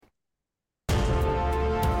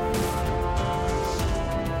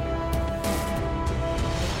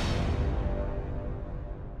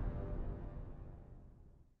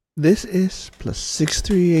This is Plus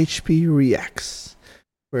 63 HP Reacts.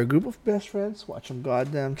 We're a group of best friends watching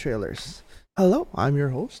goddamn trailers. Hello, I'm your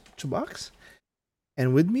host, Chubox,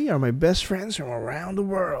 and with me are my best friends from around the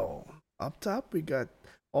world. Up top, we got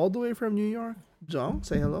all the way from New York, Jong,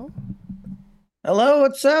 say hello. Hello,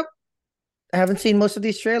 what's up? I haven't seen most of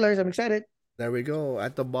these trailers. I'm excited. There we go.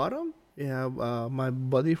 At the bottom, we have my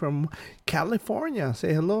buddy from California.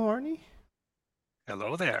 Say hello, Arnie.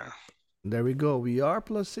 Hello there. There we go. We are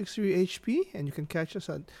Plus 63 HP, and you can catch us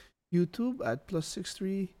at YouTube at Plus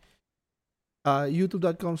 63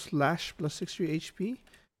 youtube.com/plus 63hp,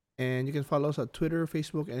 and you can follow us at Twitter,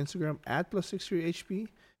 Facebook, and Instagram at plus 63hp,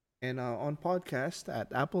 and on podcast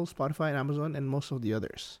at Apple, Spotify, and Amazon, and most of the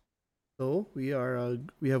others. So we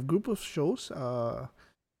have group of shows,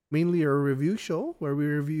 mainly a review show where we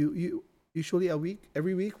review usually a week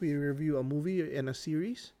every week we review a movie and a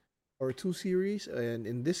series or two series, and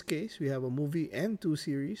in this case we have a movie and two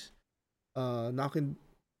series. Knocking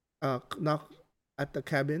Knock at the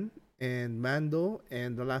Cabin and Mando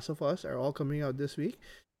and The Last of Us are all coming out this week.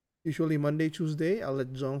 Usually Monday, Tuesday. I'll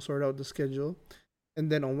let John sort out the schedule.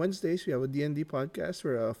 And then on Wednesdays we have a D&D podcast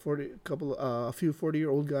where a few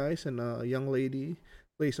 40-year-old guys and a young lady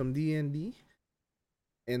play some D&D.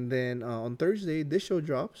 And then on Thursday this show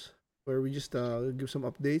drops where we just give some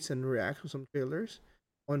updates and react to some trailers.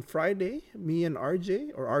 On Friday, me and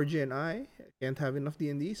RJ and I can't have enough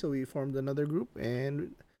D&D, so we formed another group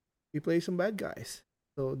and we play some bad guys.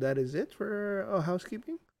 So that is it for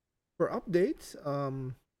housekeeping. For updates,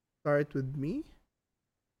 start with me.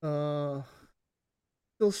 Uh,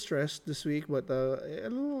 Still stressed this week, but a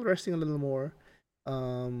little resting a little more.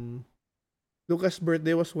 Um, Lucas'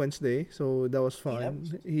 birthday was Wednesday, so that was Yep.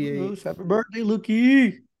 fun. He Happy birthday,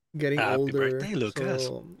 Lucky. getting Happy older, birthday, Lucas.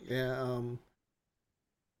 so yeah.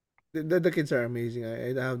 The kids are amazing.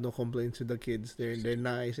 I have no complaints with the kids. They're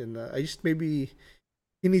nice, and I just maybe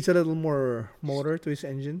he needs a little more motor to his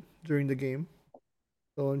engine during the game.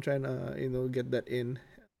 So I'm trying to get that in.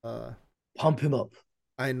 Uh, Pump him up.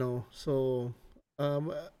 I know. So,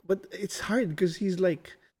 but it's hard because he's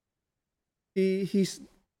like he's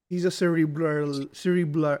a cerebral,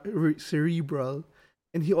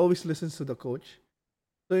 and he always listens to the coach.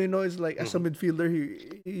 So it's like as a Mhm. midfielder,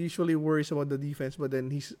 he usually worries about the defense, but then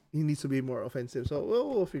he needs to be more offensive. So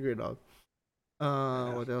we'll figure it out.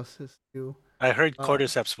 Yeah. What else is new? I heard Uh,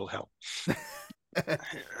 cordyceps will help.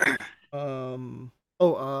 um.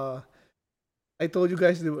 Oh. I told you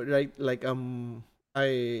guys right. Like I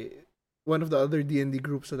one of the other D&D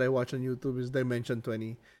groups that I watch on YouTube is Dimension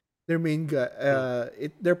 20. Their main guy.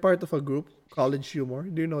 Mm. They're part of a group, College Humor.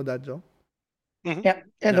 Do you know that, Joe? Mhm. Yep.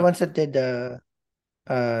 And the No. ones that did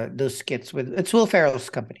those skits with it's Will Ferrell's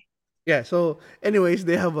company. Yeah. So, anyways,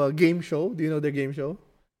 they have a game show. Do you know their game show?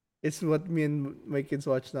 It's what me and my kids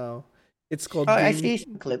watch now. It's Oh, called I Game. see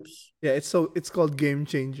some clips. Yeah. It's called Game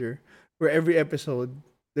Changer, where every episode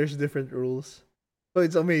there's different rules. So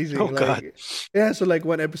it's Oh amazing. God. Like, yeah. So like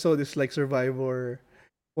one episode is like Survivor,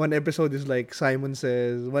 one episode is like Simon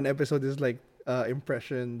Says, one episode is like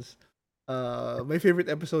impressions. My favorite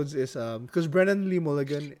episodes is because Brennan Lee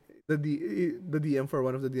Mulligan, the DM for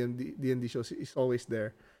one of the D&D shows, is always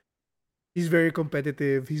there. He's very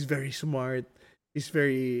competitive. He's very smart. He's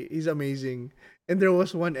amazing. And there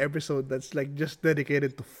was one episode that's like just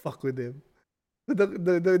dedicated to fuck with him.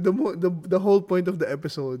 The whole point of the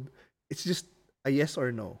episode, it's just a yes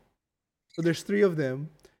or no. So there's three of them.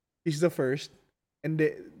 He's the first, and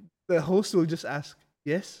the host will just ask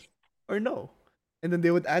yes or no, and then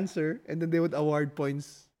they would answer, and then they would award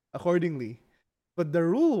points accordingly. But the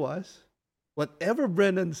rule was, whatever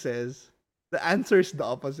Brennan says, the answer is the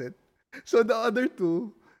opposite. So the other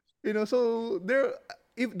two, so they're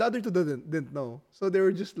if the other two didn't know, so they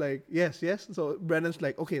were just like yes, yes. So Brennan's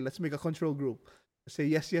like, okay, let's make a control group. Say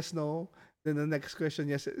yes, yes, no. Then the next question,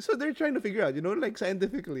 yes. So they're trying to figure out, like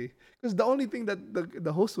scientifically, because the only thing that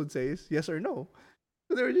the host would say is yes or no.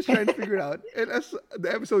 So they were just trying to figure it out. And as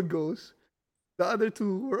the episode goes, the other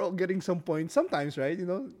two were all getting some points sometimes, right?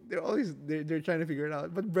 They're trying to figure it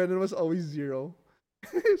out. But Brennan was always zero.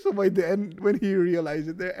 So by the end, when he realized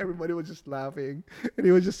it, everybody was just laughing, and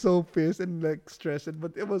he was just so pissed and like stressed.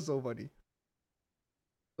 But it was so funny.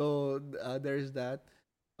 So there's that.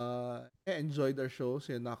 I enjoyed our shows.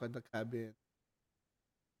 Knock at the Cabin.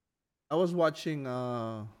 I was watching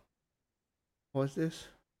what's this?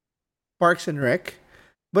 Parks and Rec.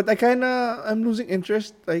 But I'm losing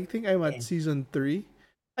interest. I think I'm at Yeah. season 3.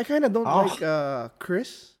 I kinda don't Oh, like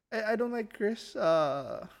Chris. I don't like Chris.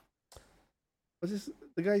 What's this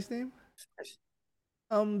the guy's name?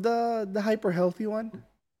 The hyper healthy one.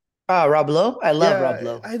 Rob Lowe. I love Rob Yeah,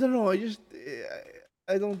 Lowe. I don't know.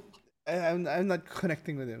 I don't. I'm not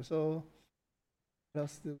connecting with him. So what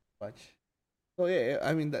else to watch? So yeah,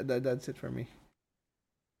 I mean that's it for me.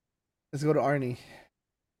 Let's go to Arnie.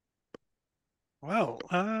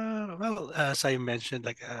 As I mentioned,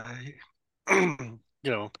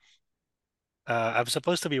 you know, I was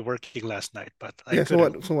supposed to be working last night, but I Yeah. So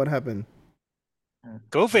couldn't. what happened?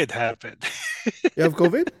 COVID happened. You have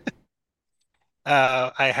COVID?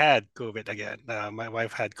 I had COVID again. My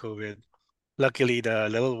wife had COVID. Luckily, the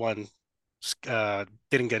little one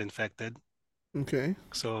didn't get infected. Okay.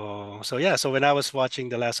 So yeah. So when I was watching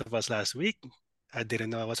The Last of Us last week, I didn't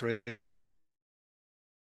know I was already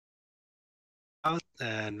out,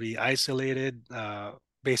 and we isolated.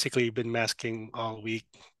 Basically, been masking all week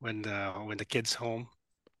when the kids home.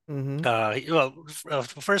 Mm-hmm.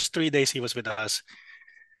 First 3 days he was with us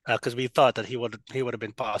because we thought that he would have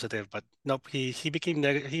been positive, but nope. He became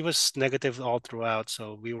he was negative all throughout.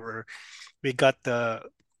 So we got the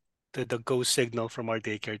go signal from our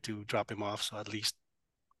daycare to drop him off. So at least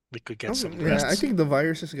we could get Okay. some Yeah, I rest. think the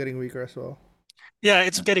virus is getting weaker as well. Yeah,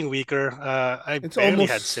 it's getting weaker. I It's barely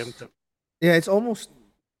had almost symptoms. yeah, it's almost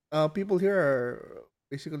people here are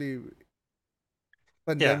basically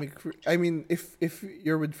Yeah, pandemic free. I mean, if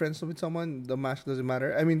you're with friends with someone, the mask doesn't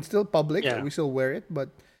matter. I mean, still public, yeah, we still wear it, but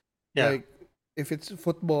yeah, like if it's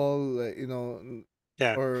football,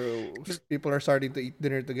 yeah. or 'Cause- people are starting to eat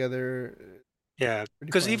dinner together, Yeah, pretty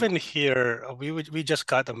because fine. even here, we just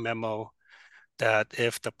got a memo that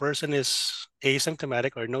if the person is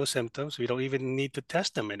asymptomatic or no symptoms, we don't even need to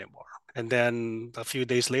test them anymore. And then a few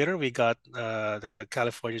days later, we got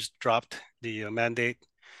California's dropped the mandate.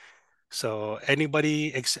 So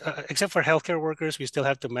anybody except for healthcare workers, we still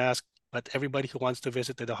have to mask. But everybody who wants to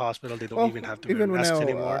visit to the hospital, they don't Well, even have to wear even when masks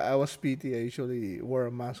anymore. I was PT, I usually wore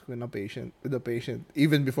a mask with a patient,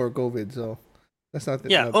 even before COVID. So that's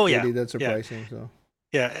Yeah. not Oh yeah. really that Yeah. surprising. So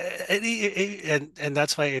Yeah. And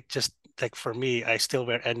that's why it just like for me, I still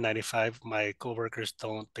wear N95. My coworkers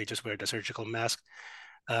don't. They just wear the surgical mask.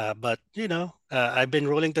 But I've been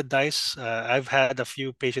rolling the dice. I've had a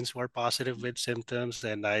few patients who are positive with symptoms,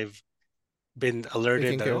 and I've been alerted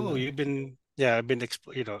taking that care of oh, them. I've been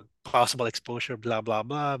possible exposure, blah blah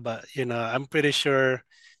blah. But I'm pretty sure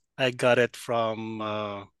I got it from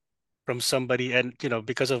somebody, and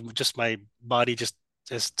because of just my body just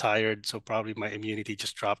is tired, so probably my immunity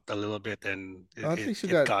just dropped a little bit, and it At it, least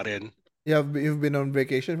it got in. you've been on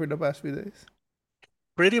vacation for the past few days.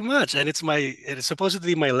 Pretty much, and it's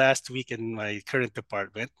supposedly my last week in my current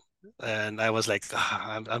department, and I was like,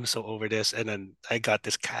 I'm so over this. And then I got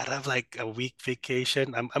this kind of like a week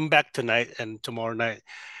vacation. I'm back tonight and tomorrow night,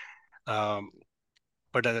 um,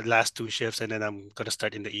 for the last two shifts, and then I'm gonna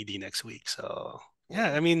start in the ED next week. So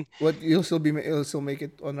yeah, I mean, What you'll still make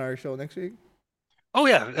it on our show next week? oh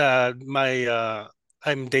yeah, my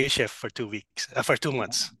I'm day shift for 2 weeks, for 2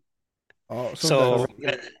 months. Oh, so So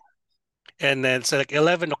that's Really? and then it's like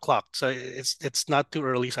 11 o'clock, so it's not too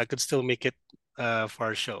early, so I could still make it for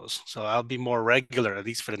our shows. So I'll be more regular at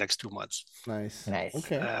least for the next 2 months. nice. Nice.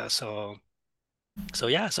 Okay. So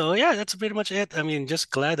yeah, that's pretty much it. I mean, just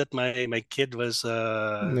glad that my kid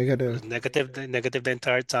Negative. was negative the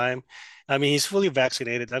entire time. I mean, he's fully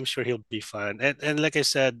vaccinated. I'm sure he'll be fine. And like I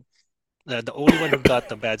said, the only one who got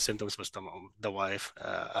the bad symptoms was the mom, the wife.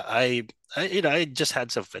 I just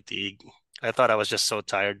had some fatigue. I thought I was just so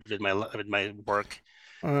tired with my work.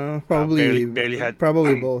 Barely Probably barely had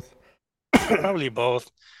probably both. probably both.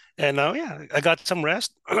 And now, yeah, I got some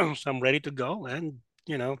rest, so I'm ready to go. And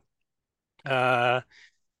you know, uh,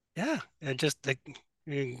 yeah, and just like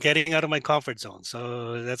getting out of my comfort zone.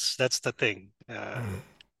 So that's the thing.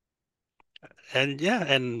 And yeah,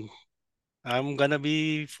 and I'm gonna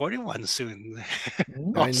be 41 soon.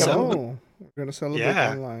 I Also, know. We're gonna celebrate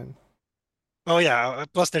yeah. online. Oh yeah.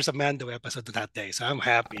 Plus, there's a Mando episode that day, so I'm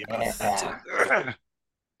happy about that too. Yeah.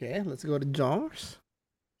 Okay, let's go to Joms.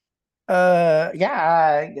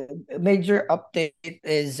 Yeah, major update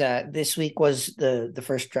is this week was the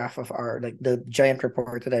first draft of our like the giant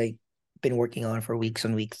report that I been working on for weeks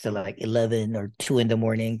and weeks till like 11 or 2 in the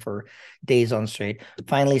morning for days on straight.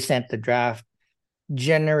 Finally sent the draft.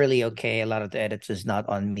 Generally okay. A lot of the edits is not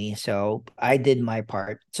on me. So I did my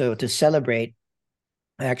part. So to celebrate,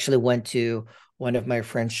 I actually went to one of my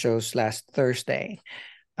friend's shows last Thursday.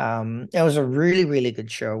 It was a really, really good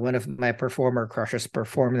show. One of my performer crushes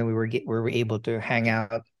performed, and we were able to hang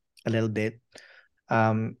out a little bit.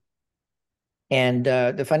 Um, and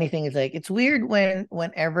the funny thing is, like, it's weird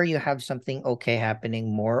whenever you have something okay happening,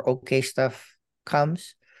 more okay stuff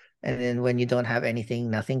comes. and then when you don't have anything,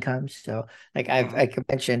 nothing comes. So like I could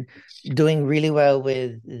mention doing really well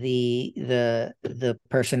with the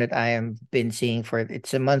person that I am been seeing for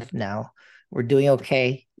it's a month now. We're doing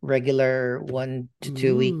okay. Regular 1 to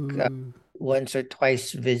 2 week, Ooh. once or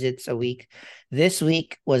twice visits a week. This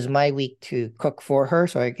week was my week to cook for her.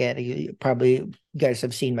 So again, you probably you guys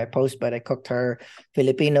have seen my post, but I cooked her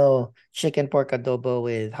Filipino chicken pork adobo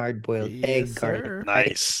with hard boiled Yes, egg, garlic sir. rice,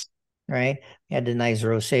 Nice. right? We had the nice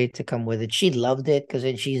rosé to come with it. She loved it because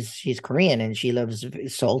she's Korean and she loves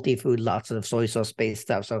salty food, lots of soy sauce based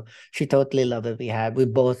stuff. So she totally loved it. We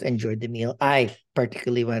both enjoyed the meal. I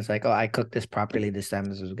particularly was like, oh, I cooked this properly this time.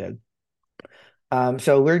 This was good.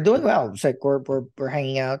 So we're doing well. It's like we're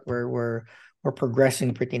hanging out. We're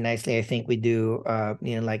progressing pretty nicely. I think we do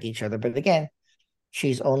like each other. But again,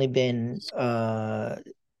 she's only been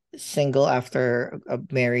single after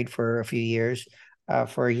married for a few years,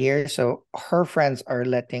 for a year. So her friends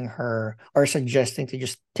are suggesting to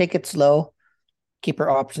just take it slow, keep our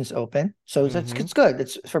options open. So Mm-hmm. it's good.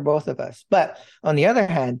 It's for both of us. But on the other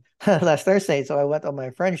hand, last Thursday, so I went on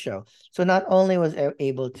my friend's show. So not only was I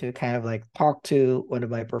able to kind of like talk to one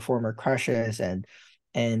of my performer crushes and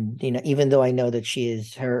even though I know that she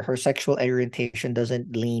is her sexual orientation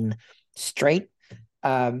doesn't lean straight,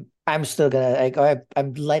 I'm still gonna like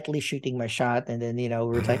I'm lightly shooting my shot, and then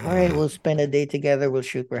we're like, all right, we'll spend a day together, we'll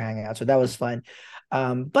shoot, we're hanging out. So that was fun.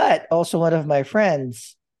 But also one of my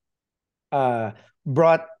friends uh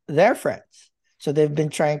brought their friends. So they've been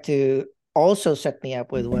trying to also set me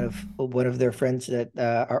up with one of their friends that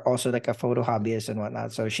are also like a photo hobbyist and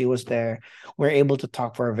whatnot. So she was there. We're able to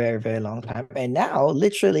talk for a very, very long time. And now,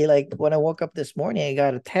 literally, like when I woke up this morning, I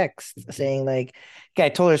got a text saying like, okay, I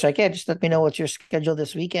told her, it's like, yeah, just let me know what's your schedule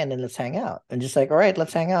this weekend and let's hang out. And just like, all right,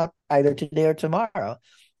 let's hang out either today or tomorrow.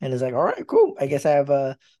 And it's like, all right, cool. I guess I have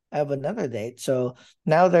another date. So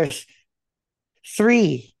now there's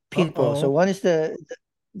three people. So Uh-oh. one is the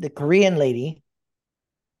Korean lady.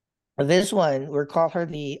 This one, we'll call her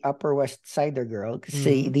the Upper West Sider girl. 'Cause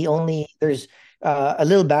see, Mm-hmm. there's a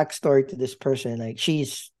little backstory to this person. Like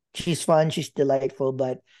she's fun, she's delightful,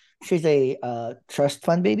 but she's a trust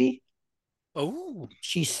fund baby. Oh.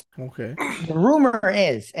 She's Okay. The rumor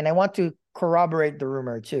is, and I want to corroborate the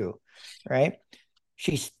rumor too, right?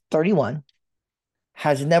 She's 31,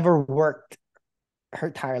 has never worked her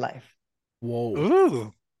entire life. Whoa.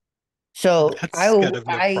 Ooh. So That's gonna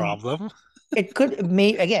be a I problem. it could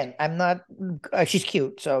me again. I'm not. She's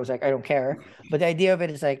cute, so I was like, I don't care. But the idea of it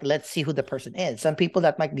is like, let's see who the person is. Some people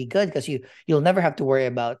that might be good because you'll never have to worry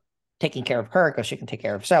about taking care of her because she can take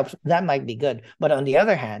care of herself. So that might be good. But on the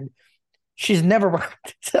other hand, she's never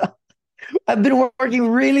worked. So I've been working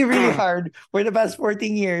really, really hard for the past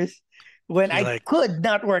 14 years when You're I could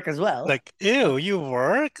not work as well. ew, you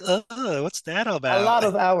work? What's that A about? lot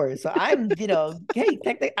of hours. So hey,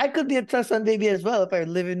 technically, I could be a trust fund baby as well if I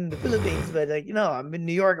live in the Philippines, but like, I'm in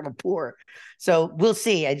New York, I'm a poor. So we'll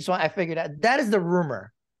see. I figured out that is the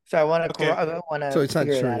rumor. So Okay. I want So to it's not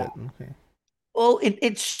figure sure that yet. out. Okay. Well,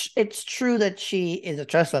 it's true that she is a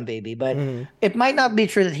trust fund baby, but Mm-hmm. it might not be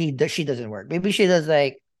true that she doesn't work. Maybe she does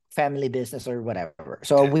like family business or whatever.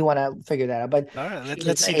 So Okay. we want to figure that out. But All right. she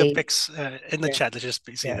Let's is see the a pics in the yeah. chat. Let's just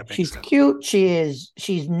see Yeah, the pics she's then. cute.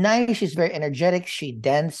 She's nice. She's very energetic. She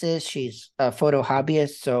dances. She's a photo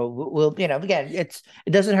hobbyist. So we'll, again, it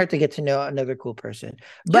doesn't hurt to get to know another cool person.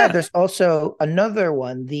 But Yeah. there's also another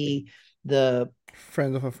one, the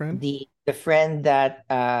Friend of a friend. the friend that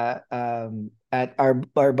at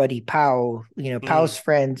our buddy Pau, Mm. Pau's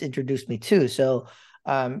friends introduced me to. So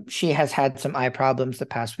she has had some eye problems the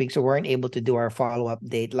past week, so we weren't able to do our follow-up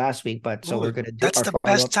date last week, but so we're Ooh, gonna do that's our the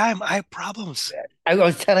best follow-up. time. I have problems. I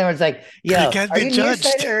was telling her, I was like, You yo, can't are be you judged.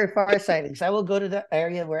 nearsighted or farsighted? Because I will go to the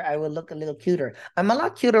area where I will look a little cuter. I'm a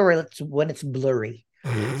lot cuter when it's blurry.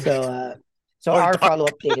 So so Or our dark.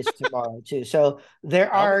 follow-up date is tomorrow too. So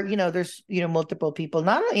Okay. there's multiple people.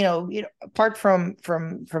 Not apart from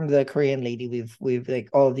the Korean lady, we've like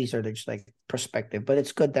all of these are just like perspective, but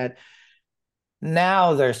it's good that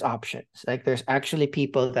now there's options. Like there's actually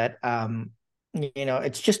people that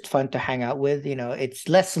it's just fun to hang out with. It's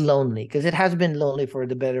less lonely because it has been lonely for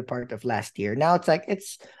the better part of last year. Now it's like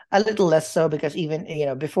it's a little less so because even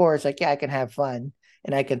before it's like, yeah, I can have fun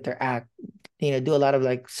and I can interact, do a lot of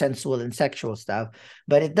like sensual and sexual stuff,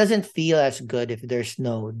 but it doesn't feel as good if there's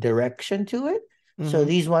no direction to it. So Mm-hmm.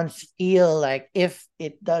 these ones feel like if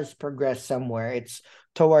it does progress somewhere, it's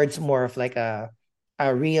towards more of like a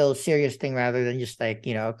real serious thing rather than just like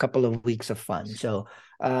a couple of weeks of fun. So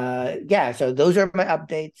yeah, so those are my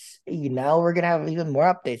updates. Now we're gonna have even more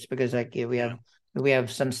updates because like we have We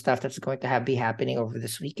have some stuff that's going to be happening over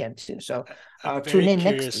this weekend too. So I'm tune very in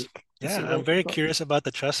next curious. week. and see Yeah, where I'm it very goes. curious about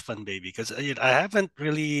the trust fund baby because I haven't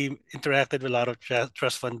really interacted with a lot of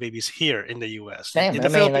trust fund babies here in the US. Same. In I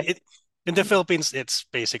the mean, like, in the Philippines, it's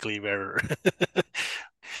basically where,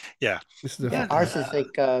 yeah, It's yeah, different. ours is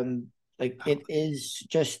like it is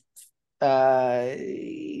just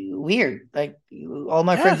weird. Like all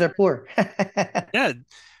my friends yeah, are poor. yeah.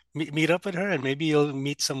 Meet up with her and maybe you'll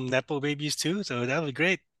meet some nepo babies too. So that would be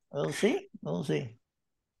great. We'll see. We'll see.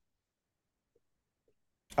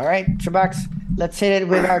 All right, Shabax, let's hit it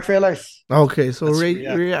with our trailers. Okay, so Let's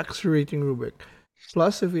react. reacts rating rubric.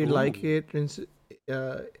 Plus, if we like Ooh. it,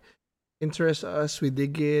 uh, interest us, we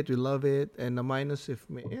dig it, we love it, and the minus if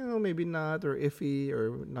maybe not or iffy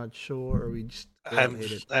or not sure or we just don't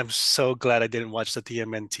hate it. I'm so glad I didn't watch the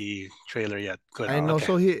TMNT trailer yet. Good. I know.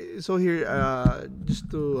 Okay. So here, just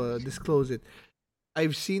to disclose it,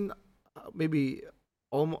 I've seen maybe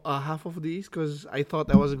almost half of these because I thought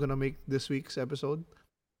I wasn't gonna make this week's episode,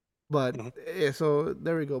 but Mhm. so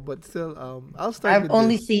there we go. But still, I'll start I've with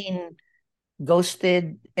only this. seen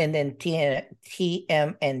Ghosted and then TMNT.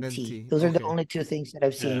 NT. Those are the Okay. only two things that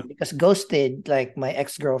I've Yeah. seen because Ghosted, like my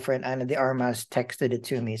ex-girlfriend Ana de Armas texted it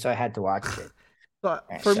to me, so I had to watch it. So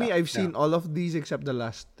Right, for so me, I've Yeah. seen all of these except the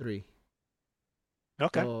last three.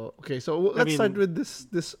 Okay. So okay, so I let's start mean, with this.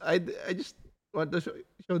 I just want to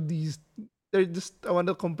show these. They're just I want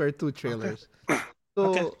to compare two trailers.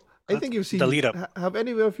 So okay. I think you've The seen. lead up. Have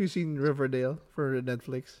any of you seen Riverdale for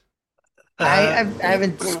Netflix? I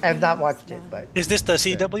have not watched it, but Is this the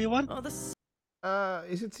CW one?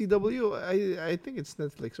 Is it CW? I think it's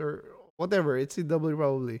Netflix or whatever. It's CW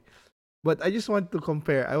probably. But I just want to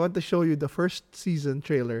compare. I want to show you the first season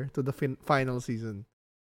trailer to the final season,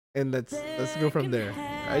 and let's go from there.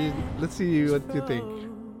 Let's see what you think.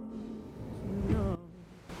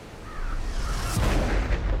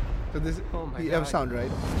 So this you have sound right.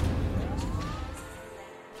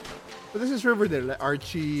 So this is Riverdale. Like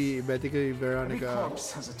Archie, Betty, Every Veronica.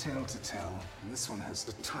 corpse has a tale to tell, and this one has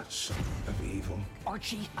the touch of evil.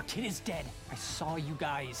 Archie, a kid is dead. I saw you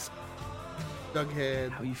guys.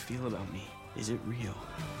 Jughead. How you feel about me? Is it real?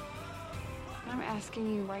 I'm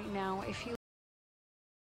asking you right now if you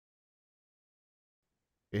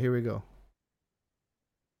Okay, here we go.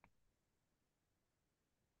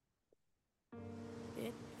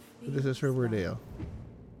 This is Riverdale.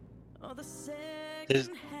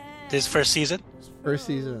 This first season? First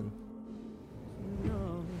season.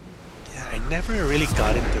 Yeah, I never really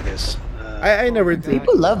got into this. I never did.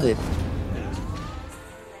 people love it.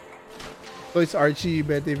 So it's Archie,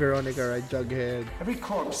 Betty, Veronica, right? Jughead. Every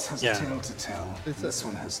corpse has Yeah. a tale to tell, and this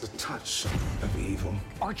one has the touch of evil.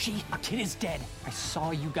 Archie, a kid is dead. I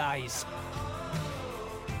saw you guys.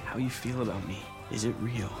 How you feel about me? Is it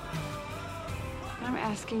real? I'm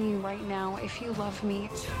asking you right now if you love me.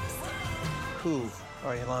 Who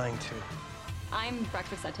are you lying to? I'm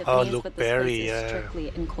breakfast at Oh, Tiffany's, Luke but this Perry, place is yeah.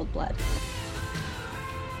 strictly in cold blood.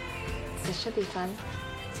 This should be fun.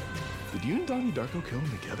 Did you and Donnie Darko kill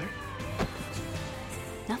him together?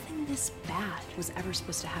 Nothing this bad was ever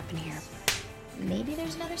supposed to happen here. Maybe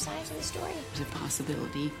there's another side to the story. There's a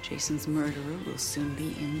possibility Jason's murderer will soon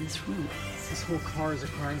be in this room. This whole car is a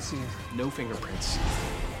crime scene. No fingerprints.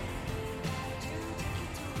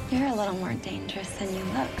 You're a little more dangerous than you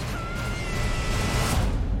look.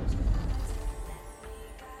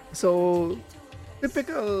 So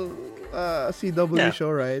typical CW Yeah.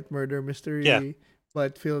 show, right? Murder mystery, Yeah.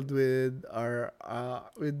 but filled with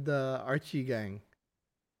the Archie gang.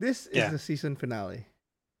 This is Yeah. the season finale.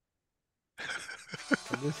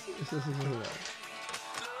 So this is the season finale.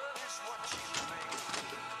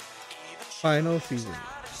 Final season.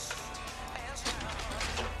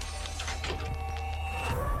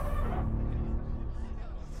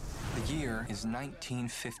 The year is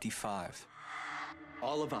 1955.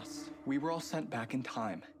 All of us, we were all sent back in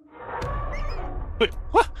time. Wait,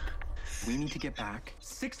 what? We need to get back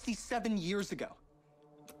 67 years ago.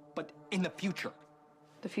 But in the future.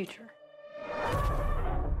 The future.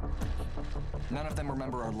 None of them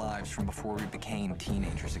remember our lives from before we became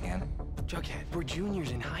teenagers again. Jughead, we're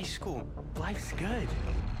juniors in high school. Life's good.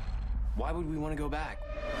 Why would we want to go back?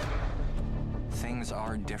 Things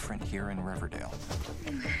are different here in Riverdale.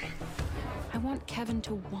 I want Kevin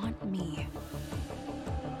to want me.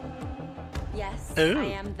 Yes, Ooh. I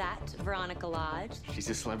am that Veronica Lodge. She's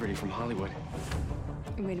a celebrity from Hollywood.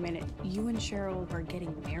 Wait a minute, you and Cheryl are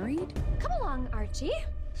getting married? Come along, Archie.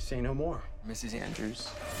 Say no more. Mrs. Andrews,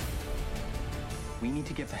 we need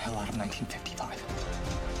to get the hell out of 1955.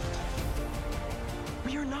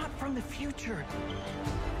 We are not from the future.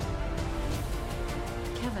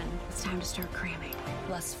 Kevin, It's time to start cramming.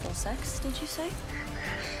 Less full sex, did you say?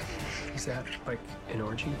 Is that like an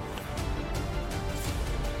orgy?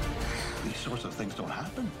 These sorts of things don't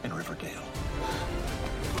happen in Riverdale.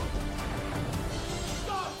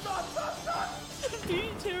 Something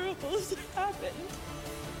terrible has happened.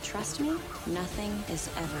 Trust me, nothing is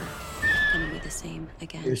ever gonna be the same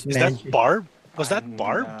again. Is that Barb? Was that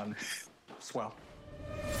Barb? Swell.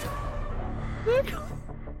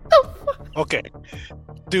 Okay.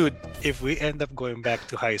 Dude, if we end up going back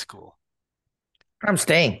to high school, I'm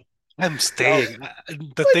staying. I'm staying.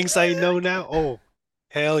 The things I know now, oh,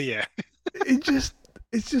 hell yeah. It's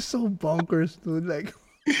just so bonkers, dude. Like,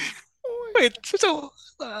 wait, so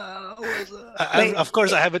of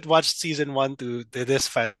course, I haven't watched season 1 to this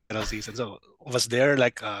final season. So, was there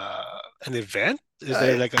like an event? Is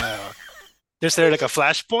there like a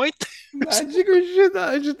flashpoint? Magic or shit?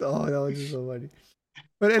 That was just so funny.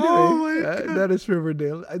 But anyway, that is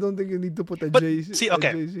Riverdale. I don't think you need to put a JC. See,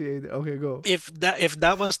 okay. JCA there. Okay, go. If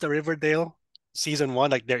that was the Riverdale season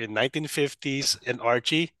 1, like they're in 1950s and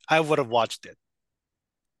Archie, I would have watched it.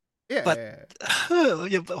 Yeah. But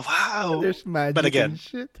wow. There's magic but again, and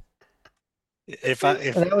shit. If that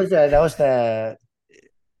was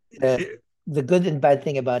the good and bad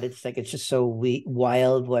thing about it. It's like it's just so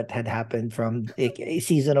wild what had happened from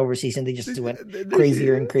season over season. They just went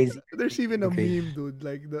crazier and crazier. There's even a meme, dude.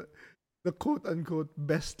 Like the quote unquote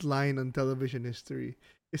best line on television history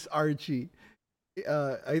is Archie.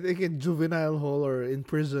 I think in juvenile hall or in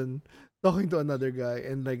prison, talking to another guy,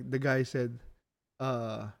 and like the guy said,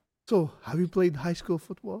 "So have you played high school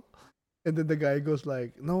football?" And then the guy goes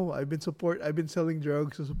like, "No, I've been selling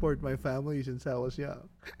drugs to support my family since I was young."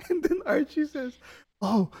 And then Archie says,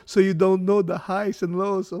 "Oh, so you don't know the highs and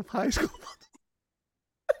lows of high school football?"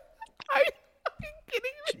 Are you fucking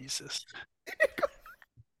kidding me? Jesus.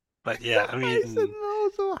 But yeah, I mean, highs and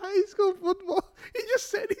lows of high school football. He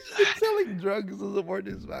just said he's been selling drugs to support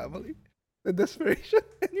his family. The desperation,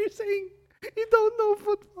 and you're saying you don't know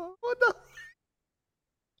football. What the?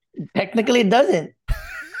 Technically, it doesn't.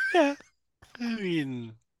 Yeah. I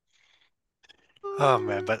mean, oh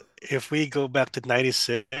man, but if we go back to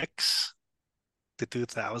 96 to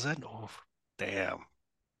 2000, oh, damn.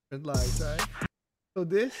 Red lights, right? So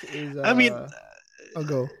this is, I mean, I'll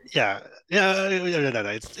go. Yeah. No.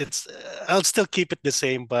 It's I'll still keep it the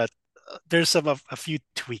same, but there's a few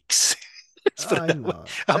tweaks. I know.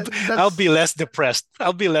 I'll be less depressed.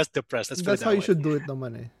 That's how you should do it,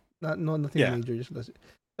 naman eh. Nothing major, just less.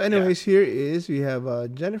 So anyways, here we have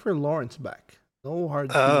Jennifer Lawrence back. No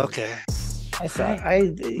hard feelings. Okay.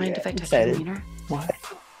 Mind if I touch your wiener? What?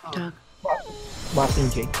 Doug.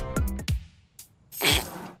 Mockingjay.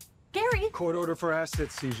 Gary! Court order for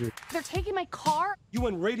asset seizure. They're taking my car? You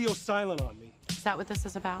went radio silent on me. Is that what this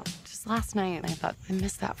is about? Just last night, I thought, I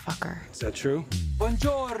missed that fucker. Is that true?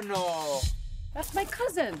 Buongiorno! That's my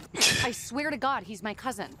cousin. I swear to God, he's my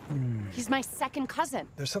cousin. He's my second cousin.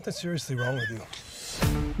 There's something seriously wrong with you.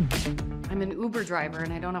 I'm an Uber driver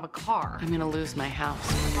and I don't have a car. I'm gonna lose my house.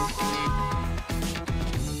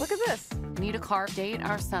 Look at this. Need a car, date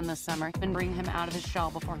our son this summer, and bring him out of his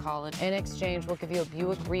shell before college. In exchange, we'll give you a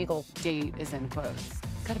Buick Regal. Date is in quotes.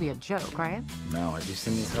 Gotta be a joke, right? No, have you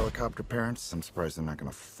seen these helicopter parents? I'm surprised they're not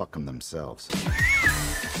gonna fuck them themselves.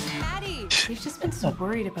 Maddie! We've just been so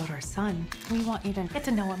worried about our son. We want you to get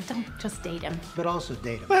to know him. Don't just date him. But also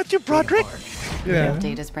date him. Matthew Broderick? Yeah.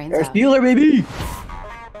 Date his brains There's out. Bueller, baby!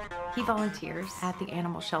 He volunteers at the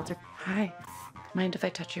animal shelter. Hi. Mind if I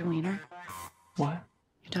touch your wiener? What?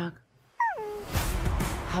 Your dog.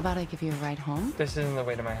 How about I give you a ride home? This isn't the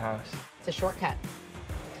way to my house. It's a shortcut.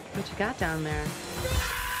 What you got down there?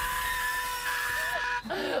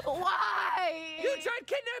 Why? You tried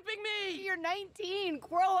kidnapping me! You're 19.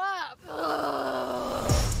 Grow up.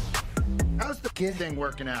 How's the kid thing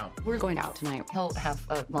working out? We're going out tonight. He'll have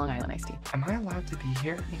a Long Island iced tea. Am I allowed to be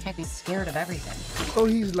here? You can't be scared of everything. Oh,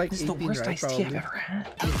 he's like This is 18, the worst right? iced tea I've Probably. ever had.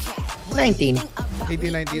 19.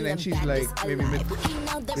 18, 19, and she's like maybe mid So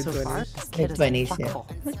far, 20s. this kid is Mid-20s, yeah. fuckful.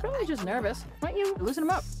 He's probably just nervous. Why don't you loosen him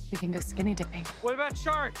up? We can go skinny dipping. What about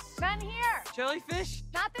sharks? None here. Jellyfish?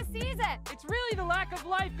 Not this season. It's really the lack of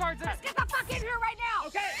lifeguards. Let's get the fuck in here right now.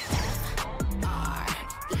 Okay.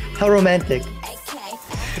 How romantic.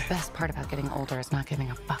 The best part about getting older is not giving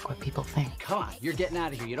a fuck what people think. Come on, you're getting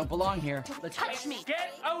out of here. You don't belong here. Let's Touch me.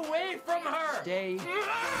 Get away from her! stay.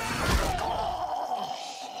 Oh,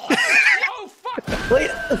 fuck! Wait,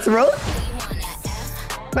 a throat?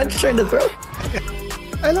 Punch her in the throat?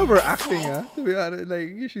 I love her acting, to be honest.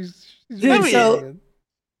 Like she's Dude, really so good.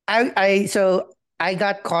 I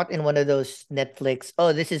got caught in one of those Netflix.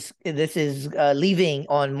 Oh, this is leaving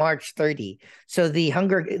on March 30. So the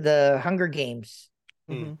Hunger Games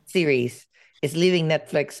series is leaving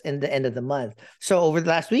Netflix in the end of the month. So over the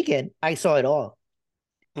last weekend, I saw it all.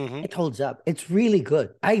 It holds up. It's really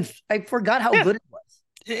good. I forgot how good it was.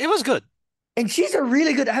 It was good. And she's a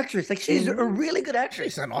really good actress. Like she's a really good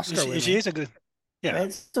actress. She's an Oscar winner. She is a good. Yeah.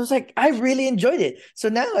 Right? So it's like I really enjoyed it. So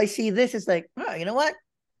now I see this. It's like, oh, you know what?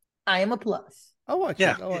 I am a plus. I'll watch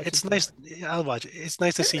Yeah, it. I'll watch it's it. nice. I'll watch it. It's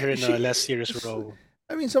nice to see her in a less serious role.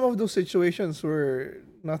 I mean, some of those situations were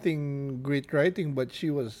nothing great writing, but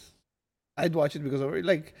I'd watch it because of her,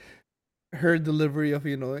 like her delivery of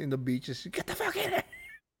in the beaches. Get the fuck in there.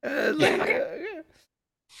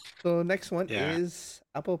 So next one is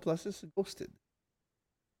Apple Plus's Ghosted.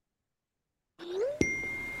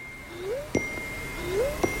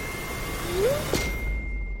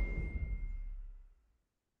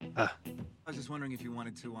 I was just wondering if you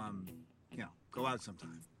wanted to, go out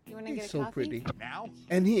sometime. You want to get He's a so coffee? pretty. Now?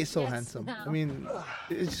 And he is so Yes, handsome. now. I mean,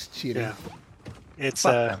 it's just cheating. Yeah. It's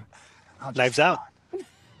Knives Out.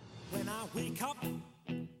 When I wake up,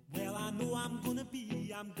 well, I know I'm gonna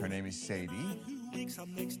be. Her name is Sadie. Who wakes up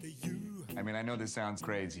next to you? I mean, I know this sounds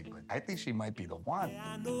crazy, but I think she might be the one.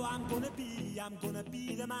 I know I'm gonna be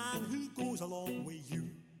the man who goes along with you.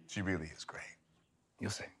 She really is great.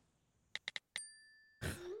 You'll see.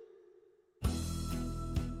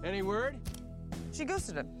 Any word? She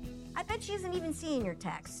ghosted him. I bet she isn't even seeing your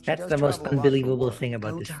text. That's the most unbelievable thing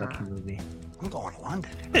about this fucking movie. I'm going to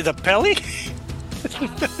London. Is it Pelly?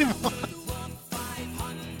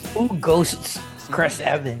 Who ghosts Chris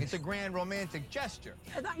Evans? It's a grand romantic gesture.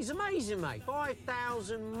 That is amazing, mate.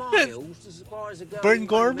 5,000 miles to surprise a girl. Vern you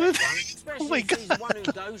Corbin? met once, especially Oh my if she's the God. one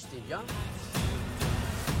who ghosted you.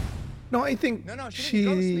 No, I think she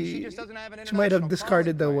didn't ghost me. She just doesn't have an she might have international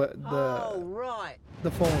discarded Oh, right.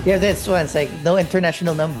 the phone. Yeah, this one's like no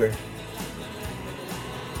international number.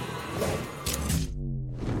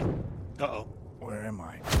 Uh-oh. Where am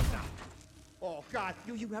I? Oh, God.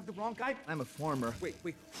 You have the wrong guy? I'm a farmer. Wait.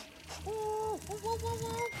 Wait.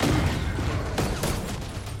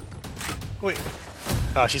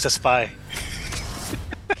 Oh, she's a spy.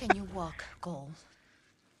 Can you walk, Gold?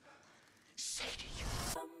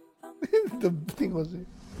 The thing was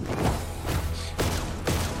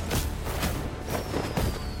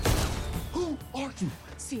Who are you?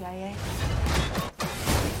 CIA.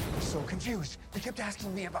 So confused. They kept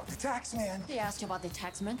asking me about the tax man. They asked you about the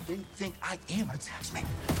taxman? They think I am a tax man.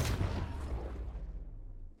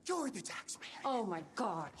 You're the tax man. Oh my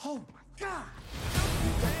God. Oh my God.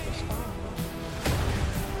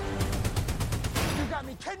 You got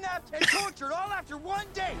me kidnapped and tortured all after one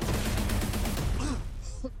day.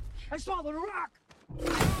 I saw the rock.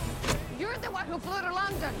 You're the one who flew to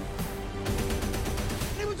London.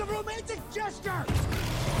 It was a romantic gesture.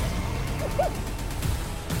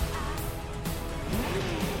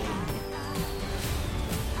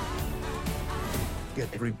 Get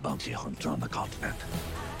every bounty hunter on the continent.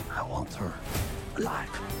 I want her alive.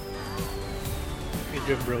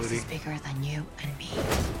 Adrian Brody. It's bigger than you and me.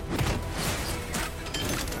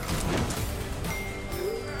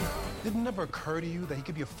 Didn't it ever occur to you that he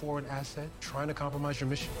could be a foreign asset trying to compromise your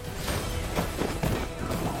mission?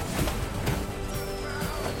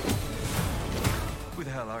 Who the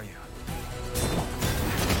hell are you?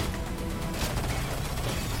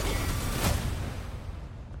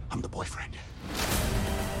 I'm the boyfriend.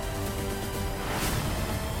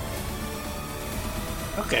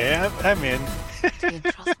 Okay, I'm in. Do you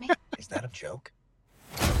trust me? Is that a joke?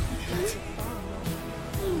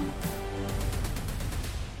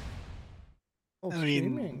 Oh, I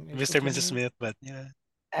mean, Mr. and Mrs. Smith, but yeah.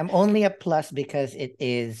 I'm only a plus because it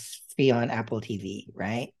is free on Apple TV,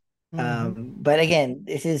 right? But again,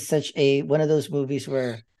 this is such one of those movies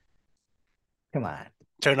where, come on,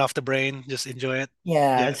 Turn off the brain, just enjoy it.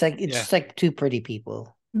 yeah, it's just like two pretty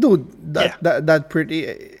people. Dude, that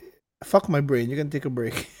pretty. Fuck my brain. You can take a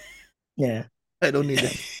break. Yeah, I don't need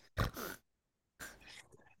it.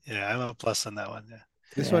 Yeah, I'm a plus on that one. Yeah.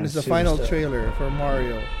 This Yeah, one is the super final stuff. trailer for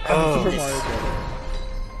Mario. Oh. Super Mario trailer.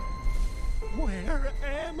 Where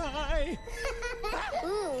am I?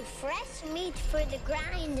 Ooh, fresh meat for the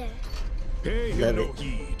grinder. Pay Love him no it.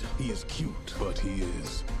 heed. He is cute, but he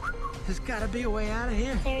is. There's gotta be a way out of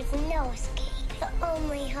here. There's no escape. The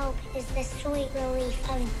only hope is the sweet relief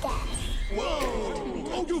of death. Whoa!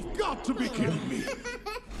 Oh, you've got to be kidding me!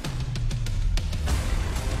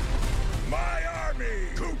 My army!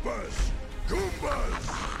 Koopas! Goombas!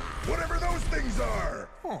 Whatever those things are!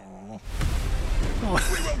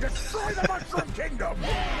 We will destroy the Mushroom Kingdom!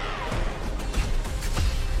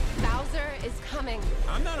 Bowser is coming. running.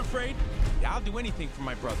 I'm not afraid. I'll do anything for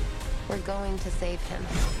my brother. We're going to save him.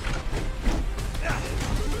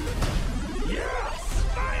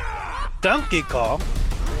 Donkey Kong.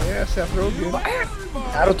 Yeah, Seth Rogen.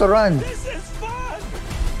 Naruto Run. This is fun!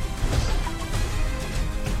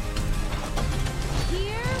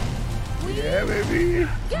 Yeah, baby.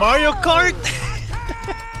 Mario Kart.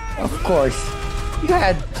 Of course. You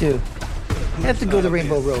had to. You had to go the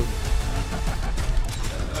Rainbow Road.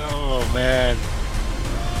 Oh man.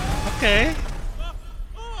 Okay.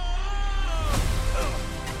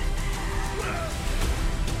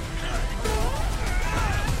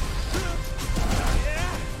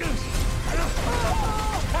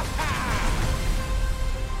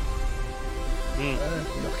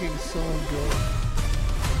 Looking so good.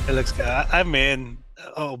 It looks good. I'm in.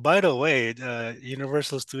 Oh, by the way,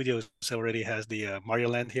 Universal Studios already has the Mario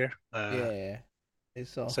Land here. Yeah. I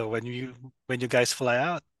saw. So when you guys fly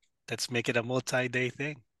out, let's make it a multi-day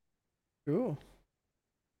thing. Cool.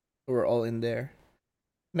 We're all in there.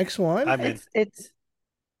 Next one. I'm in. It's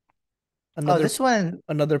Another this one.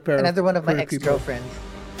 Another pair. Another one of my pair people. ex-girlfriends.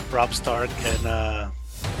 Rob Stark and I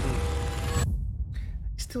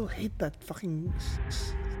still hate that fucking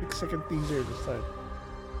 6-second teaser to start.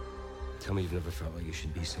 Tell me you've never felt like you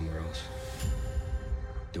should be somewhere else.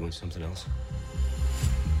 Doing something else.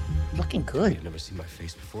 Looking good. You've never seen my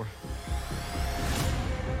face before.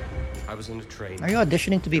 I was in a train. Are you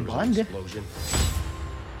auditioning to be There was an Bond? explosion.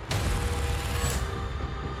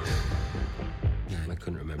 I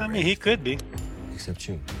couldn't remember. I mean, he could be. Except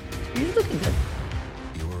you. He's looking good.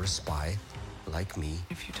 You were a spy, like me.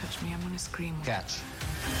 If you touch me, I'm gonna scream. Catch.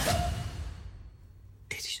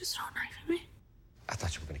 Did you just throw a knife at me? I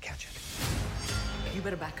thought you were gonna catch it. You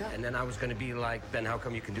better back up. And then I was gonna be like, Ben, how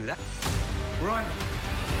come you can do that? Run!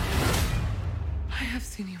 I have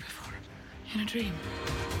seen you before. In a dream.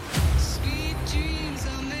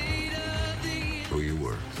 Who you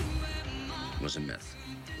were was a myth.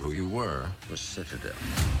 Who you were was Citadel,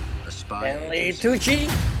 a spy Stanley agency Tucci.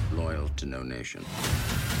 loyal to no nation.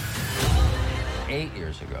 8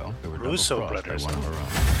 years ago, we were Russo double-crossed by brothers. one of our own.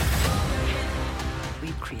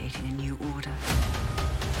 We're creating a new order.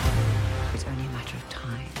 It's only a matter of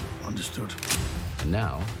time. Understood. And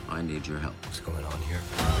now, I need your help. What's going on here?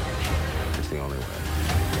 It's the only way.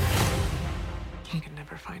 You can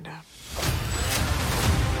never find out.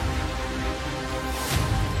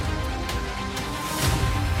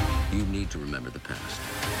 You need to remember the past.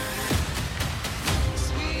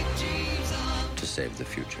 To save the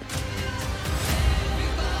future.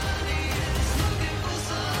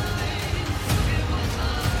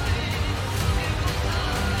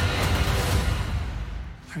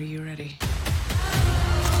 Are you ready?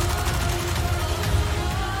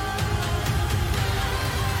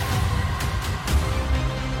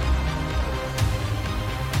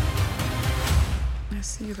 I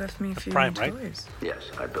see you left me a few Prime, new right? toys. Yes,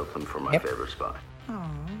 I built them for my Yep. favorite spy. Aw,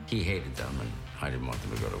 He hated them, and I didn't want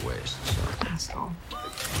them to go to waste, so... asshole.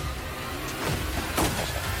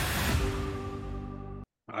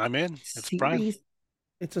 I'm in. It's Prime. Series.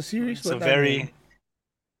 It's a series, It's a but very.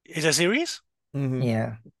 It's a series. Mhm.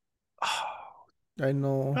 Yeah. I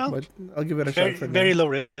know, Well, but I'll give it a Very, shot for now. very low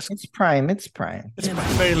risk. It's Prime. It's Prime. It's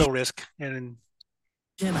very low risk, and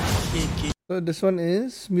So this one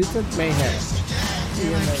is Mutant Mayhem.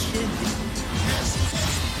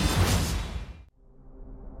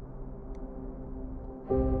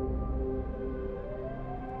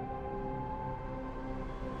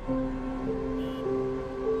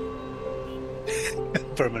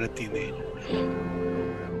 permanent teenager.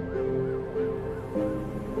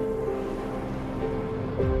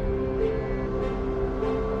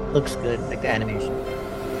 Looks good, like the animation.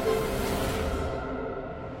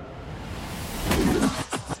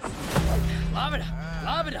 Lavida!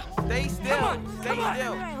 Stay still! Stay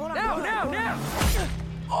still! Now!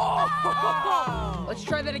 Oh! Let's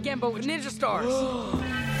try that again, but with ninja stars.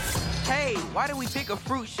 Hey, why did we pick a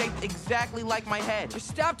fruit shaped exactly like my head? Just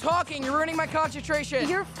stop talking, you're ruining my concentration.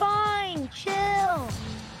 You're fine. Chill.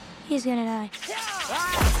 He's gonna die.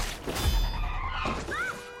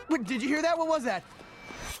 Wait, did you hear that? What was that?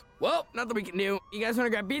 Well, nothing we can do. You guys want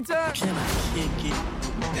to grab pizza? Can I kick it?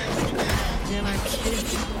 Can I kick it?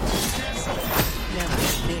 Can I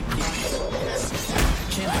kick it?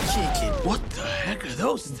 Can I kick it? What the heck are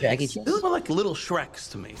those things? Jackie Chan? Those look like little Shreks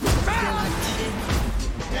to me.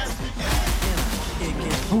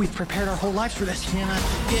 Oh, we've prepared our whole lives for this. Can I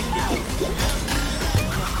kick it?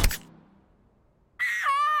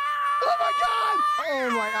 Oh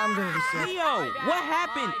my, I'm gonna be sick. Leo, what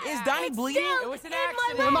happened? Is Donnie bleeding? It was an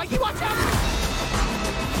accident. Mikey, watch out!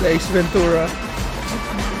 The Ace Ventura.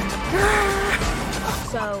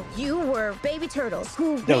 So you were baby turtles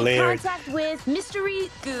who The made layered. contact with mystery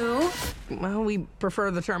goo. Well, we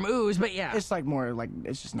prefer the term ooze, but yeah. It's like more like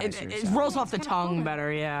it's just nicer. It rolls off the tongue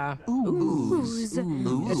better, yeah. Ooze.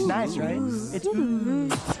 It's nice, right? It's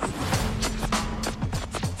ooze.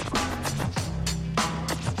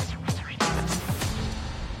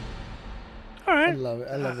 All right. I love it.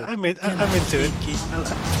 I love it. I'm into it.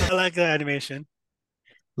 I like the animation,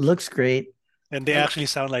 Looks great. and they actually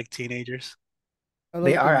sound like teenagers. I love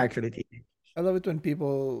They it are when- actually teenagers. I love it when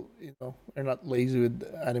people, are not lazy with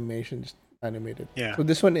animation, just animated. Yeah. So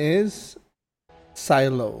this one is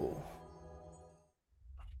Silo.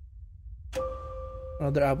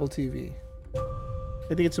 Another Apple TV.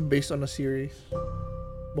 I think it's based on a series,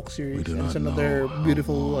 book series. We do And not it's another know how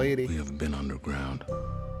beautiful long lady. We have been underground.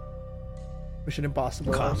 Mission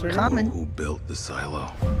Impossible. Common. What's her name? Common. Who built the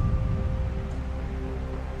silo?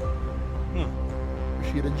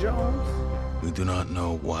 Rashida Jones. We do not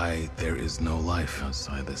know why there is no life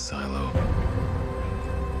outside the silo.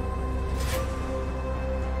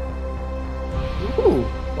 Ooh,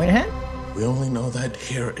 went ahead. We only know that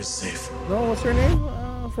here is safe. No, what's her name?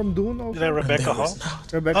 From Dune also. Is that Rebecca Hall?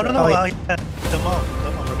 Rebecca. Oh, no, yeah, the mom.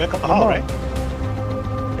 Rebecca Hall, right?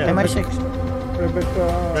 Yeah. MI6.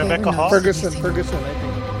 Rebecca Hall? Ferguson, I think. Ferguson.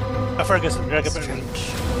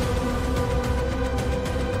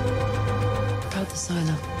 About the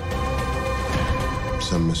silo.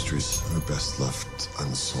 Some mysteries are best left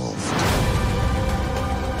unsolved.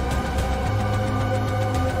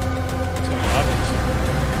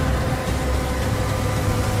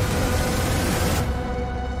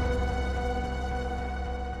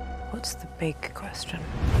 What's the big question?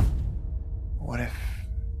 What if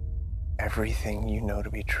everything you know to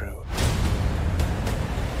be true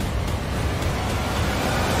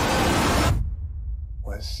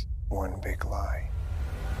was one big lie?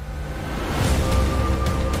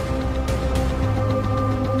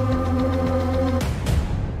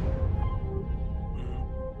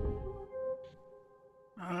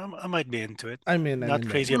 I might be into it. I'm in. Not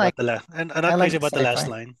crazy I about like- the last, and I not like crazy about the last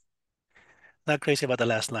sci-fi. line. Not crazy about the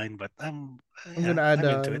last line, but I'm gonna add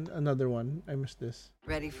I'm into it. another one. I missed this.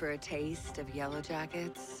 Ready for a taste of Yellow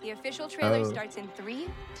Jackets? The official trailer Oh. starts in 3,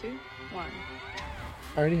 2, 1.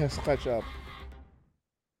 Already has to catch up.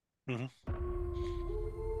 Well,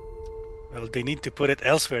 they need to put it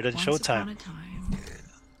elsewhere than Once upon Showtime. a time,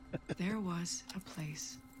 there was a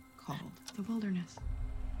place called the wilderness.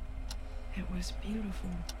 It was beautiful,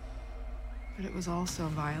 but it was also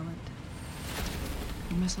violent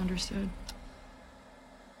and misunderstood.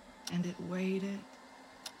 And it waited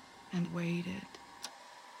and waited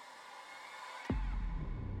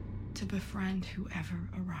to befriend whoever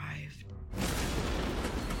arrived.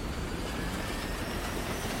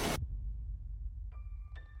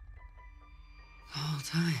 The whole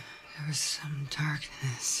time, there was some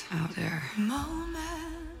darkness out there.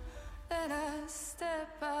 Moment that I step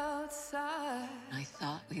outside. I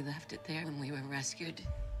thought we left it there when we were rescued,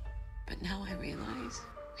 but now I realize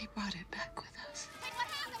we brought it back with us.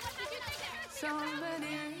 So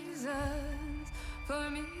many reasons for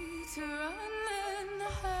me to run and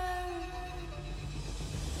hide.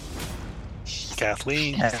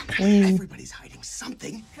 Kathleen. Everybody's hiding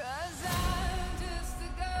something.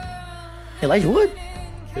 Elijah Wood.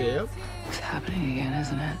 Yep. It's happening again,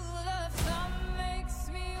 isn't it?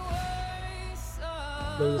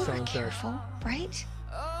 Those sound Careful, right?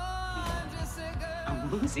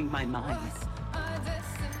 I'm losing my mind.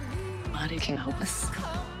 Lottie can help us.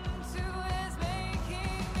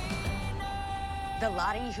 The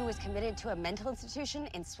Lottie who was committed to a mental institution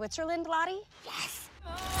in Switzerland, Lottie? Yes.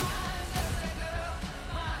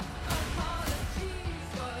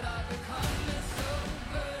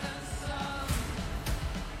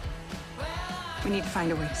 We need to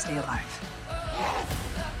find a way to stay alive.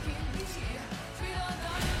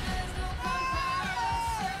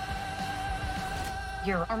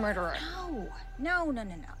 You're a murderer. No.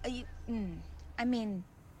 I mean,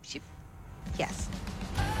 yes.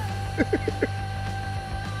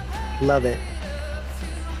 Love it.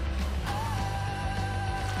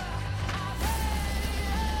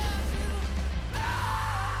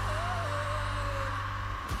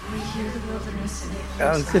 We hear the wilderness and it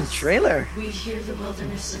That hears was a good us. trailer. We hear the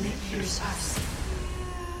wilderness and it hears us.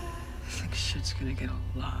 I think shit's gonna get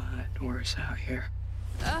a lot worse out here.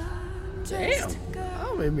 Damn.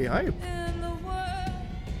 Oh, made me hype.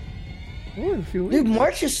 Oh, in a few weeks. Dude,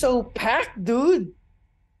 March is so packed, dude.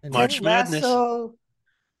 March Ted Madness. Lasso.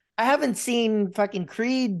 I haven't seen fucking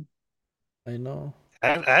Creed. I know.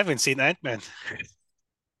 I haven't seen Ant-Man.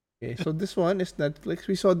 Okay, so this one is Netflix.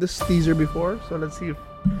 We saw this teaser before, so let's see if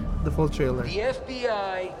the full trailer. The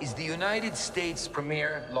FBI is the United States'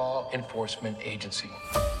 premier law enforcement agency.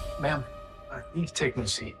 Ma'am, please take my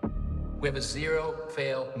seat. We have a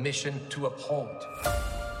zero-fail mission to uphold,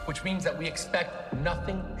 which means that we expect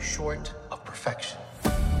nothing short of perfection.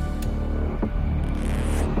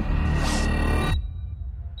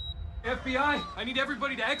 FBI, I need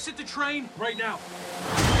everybody to exit the train right now.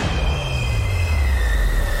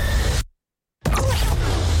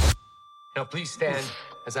 Now please stand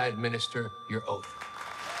as I administer your oath.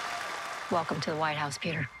 Welcome to the White House,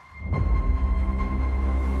 Peter.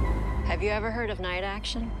 Have you ever heard of Night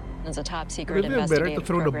Action? It's a top secret Wouldn't it be better to investigative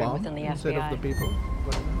throw the program bomb within the instead FBI. of the people?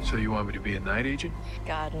 So you want me to be a night agent?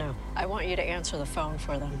 God, no. I want you to answer the phone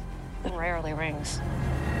for them. It rarely rings.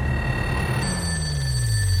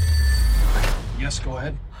 Yes, go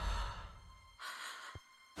ahead.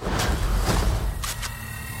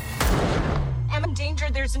 I'm in danger.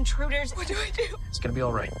 There's intruders. What do I do? It's gonna be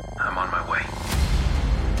all right. I'm on my way.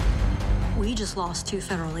 We just lost 2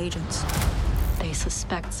 federal agents. They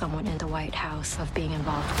suspect someone in the White House of being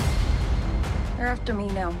involved. They're after me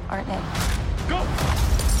now, aren't they? Go!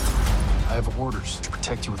 I have orders to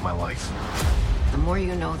protect you with my life. The more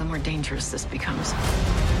you know, the more dangerous this becomes.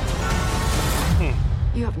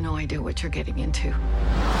 You have no idea what you're getting into.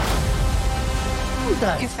 You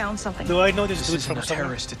found something. Do I know this This dude isn't from a somewhere?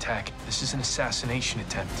 terrorist attack. This is an assassination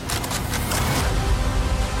attempt.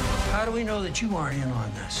 How do we know that you aren't in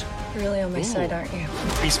on this? You're really on my Ooh. side, aren't you?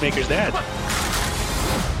 Peacemaker's dad. I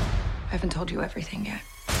haven't told you everything yet.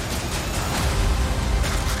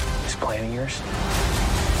 This plan of yours?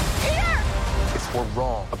 If we're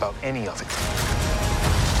wrong about any of it,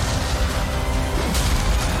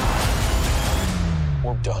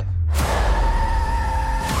 we're done.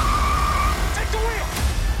 Take the wheel!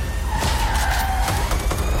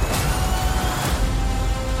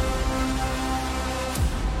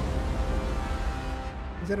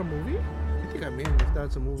 Is that a movie? I think I'm in if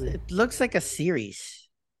that's a movie. It looks like a series.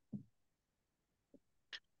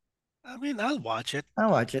 I mean, I'll watch it.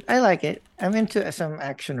 I'll watch it. I like it. I'm into some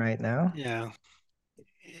action right now. Yeah.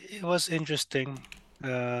 It was interesting.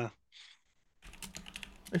 I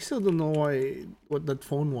still don't know what that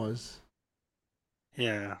phone was.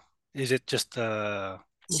 Yeah. Is it just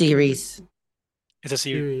Series. it's a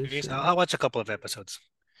series? Series, yeah. I'll watch a couple of episodes.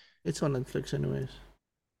 It's on Netflix anyways.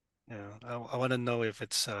 Yeah. I want to know if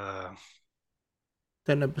it's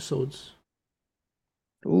 10 episodes.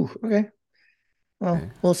 Ooh, okay. Well, Okay.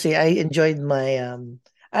 we'll see. I enjoyed my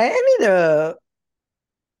I need a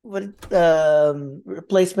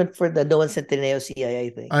replacement for the Don Centineo CIA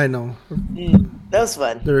thing. I know. That was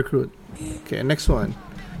fun. The Recruit. Okay, next one.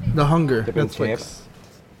 The Hunger. จะเป็นเชฟ Netflix.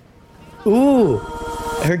 Ooh,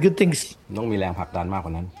 I heard good things. ต้องมีแรงผลักดันมากก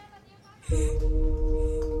ว่านั้น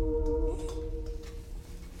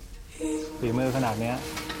ฝีมือขนาดเนี้ย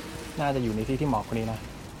น่าจะอยู่ในที่ที่เหมาะกว่านี้นะ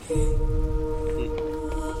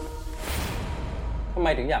ทำไม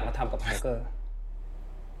ถึงอยากมาทำกับไฮเกอร์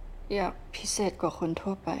อยากพิเศษกว่าคน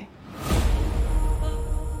ทั่วไป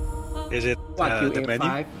Is it ว่า the menu? QA5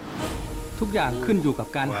 ทุกอย่างขึ้นอยู่กับ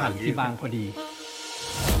การหั่นที่บางพอดี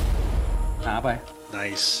หาไป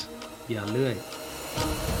Nice. อย่าเลื่อย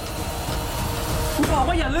กูบอก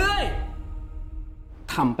ว่าอย่าเลื่อย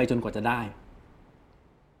ทำไปจนกว่าจะได้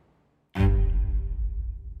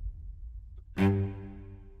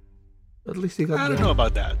At least you got I don't the- know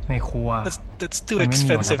about that. ในครัว That's too มันไม่มีห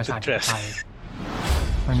รอกนะ expensive ประ to ชาธิป dress. ไตย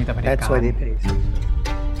มันมีแต่เผด็จ That's กา why ร they pay.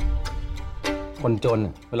 คนจน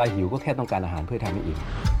เวลาหิวก็แค่ต้องการอาหารเพื่อทำให้อิ่ม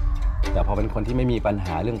แต่พอเป็นคนที่ไม่มีปัญห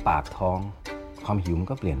าเรื่องปากท้อง ความหิวมัน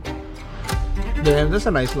ก็เปลี่ยนไป Damn, that's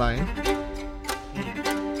a nice line.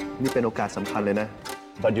 นี่เป็นโอกาสสำคัญเลยนะ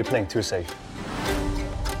But you're playing too safe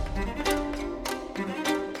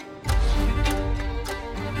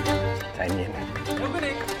ใจเย็นนะ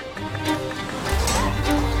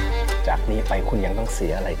จากนี้ไปคุณยังต้องเสี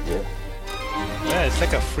ยอะไรเยอะ Yeah, it's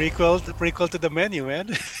like a prequel to the menu, man.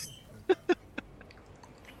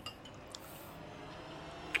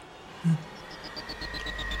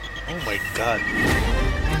 Oh my god.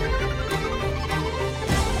ๆ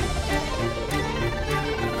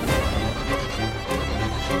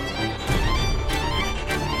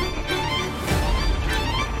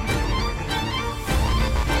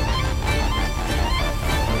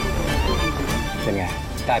เป็นไง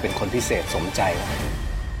กลายเป็นคนพิเศษสมใจแล้ว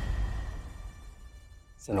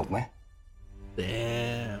สนุกไหม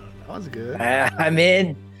Damn, that was good. I'm in.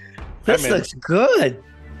 This I'm in. looks good.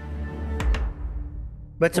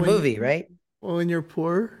 But it's a When- movie, right? Well, when you're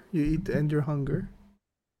poor, you eat to end your hunger.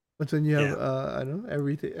 But when you have, I don't know,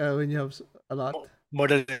 everything, when you have a lot, more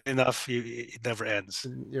than enough. It never ends.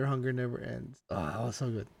 Your hunger never ends. Oh, that was so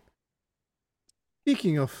good.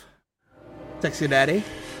 Speaking of sexy daddy.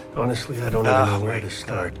 Honestly, I don't even know where to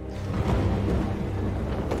start.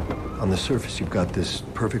 On the surface, you've got this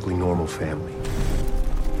perfectly normal family.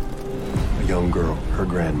 A young girl, her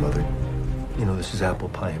grandmother. You know, this is apple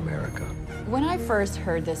pie America. When I first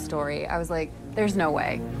heard this story, I was like, there's no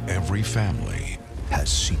way. Every family has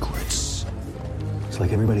secrets. It's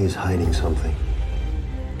like everybody is hiding something.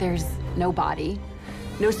 There's no body,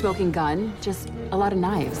 no smoking gun, just a lot of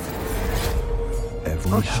knives.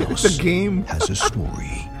 Every house it's a game. has a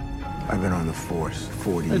story. I've been on the force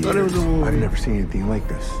 40 years. I thought it was a movie. I've never seen anything like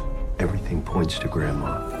this. Everything points to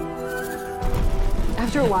Grandma.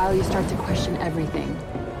 After a while, you start to question everything.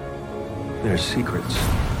 There's secrets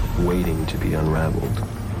waiting to be unraveled.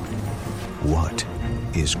 What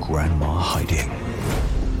is Grandma hiding?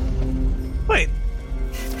 Wait.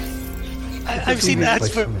 I've seen ads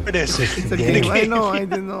for this. It's a game. I know. I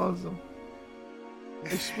didn't know also. I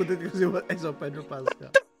just put it because I saw Pedro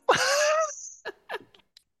Pascal.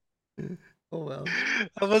 Oh well.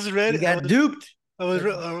 I was ready. You got duped. I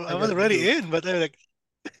was already in, but I'm like,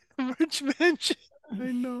 Merch Mansion.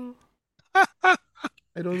 I know.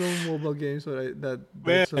 I don't know mobile games, so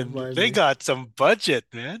that's Man, they got some budget,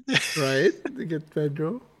 man. Right? To get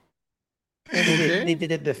Pedro. Okay. They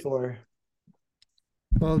did it before.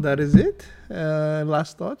 Well, that is it.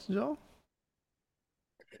 Last thoughts, Joe?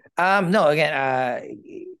 No, again,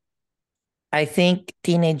 I think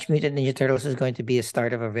Teenage Mutant Ninja Turtles is going to be a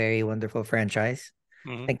start of a very wonderful franchise.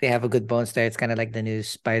 I think they have a good bones there. It's kind of like the new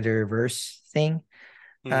Spider-Verse thing.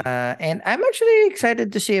 And I'm actually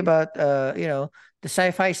excited to see about the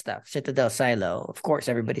sci-fi stuff, Citadel Silo. Of course,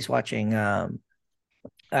 everybody's watching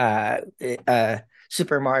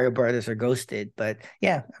Super Mario Brothers or Ghosted, but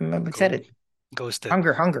yeah, I'm excited. Ghosted.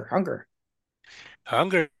 Hunger.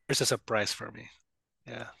 Hunger is a surprise for me.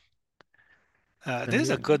 Yeah. This is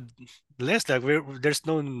a good list. Like there's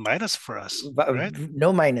no minus for us, right?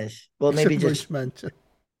 No minus. Well, maybe just Mansion.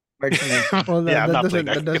 Well,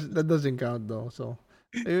 that doesn't count though. So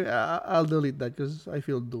I'll delete that because I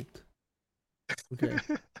feel duped. Okay.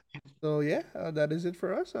 So yeah, that is it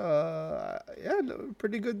for us.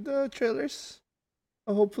 Pretty good trailers.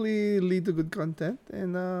 Hopefully lead to good content,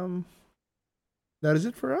 and that is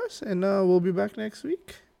it for us. And we'll be back next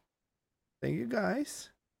week. Thank you guys.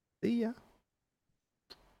 See ya.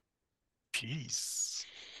 Peace.